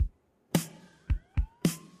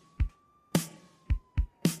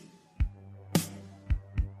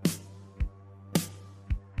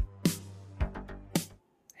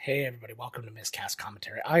Hey everybody, welcome to Miscast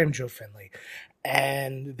Commentary. I am Joe Finley,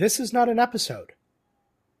 and this is not an episode.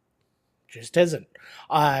 Just isn't.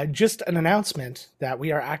 Just an announcement that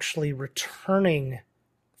we are actually returning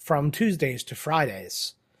from Tuesdays to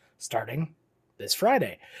Fridays, starting this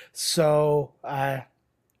Friday. So,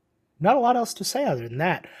 not a lot else to say other than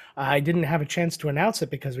that. I didn't have a chance to announce it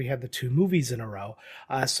because we had the 2 movies in a row.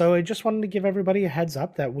 So I just wanted to give everybody a heads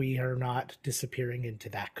up that we are not disappearing into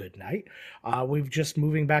that good night. We've just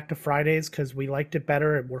moving back to Fridays because we liked it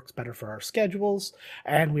better. It works better for our schedules.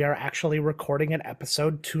 And we are actually recording an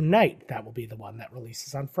episode tonight. That will be the one that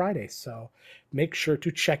releases on Friday. So make sure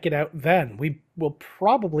to check it out then. We will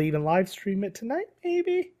probably even live stream it tonight,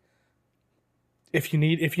 maybe. If you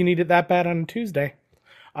need it that bad on a Tuesday.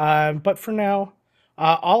 But for now,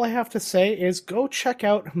 all I have to say is go check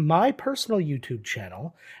out my personal YouTube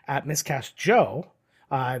channel at Miscast Joe.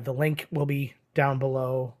 The link will be down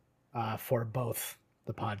below for both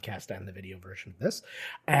the podcast and the video version of this.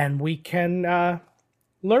 And we can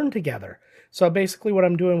learn together. So basically what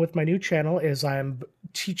I'm doing with my new channel is I'm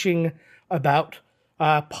teaching about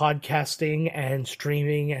podcasting and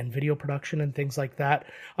streaming and video production and things like that.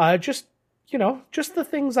 Just the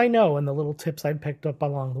things I know and the little tips I've picked up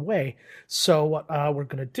along the way. So what we're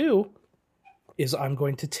going to do is I'm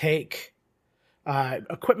going to take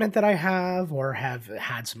equipment that I have or have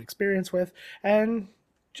had some experience with and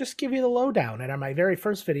just give you the lowdown. And on my very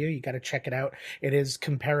first video, you got to check it out. It is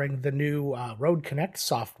comparing the new Rode Connect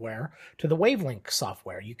software to the Wavelink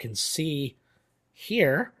software. You can see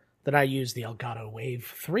here that I use the Elgato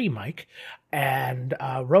Wave 3 mic, and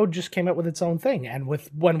Rode just came out with its own thing. And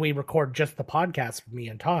when we record just the podcast with me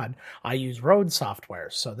and Todd, I use Rode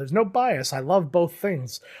software. So there's no bias. I love both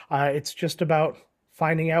things. It's just about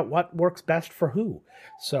finding out what works best for who.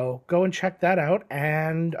 So go and check that out.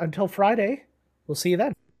 And until Friday, we'll see you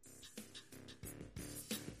then.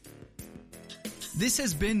 This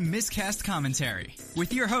has been Miscast Commentary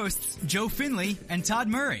with your hosts, Joe Finley and Todd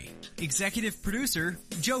Murray. Executive producer,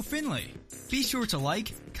 Joe Finley. Be sure to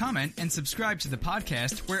like, comment, and subscribe to the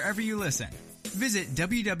podcast wherever you listen. Visit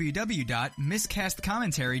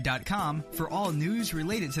www.miscastcommentary.com for all news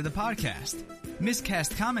related to the podcast.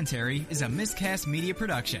 Miscast Commentary is a Miscast Media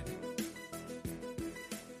production.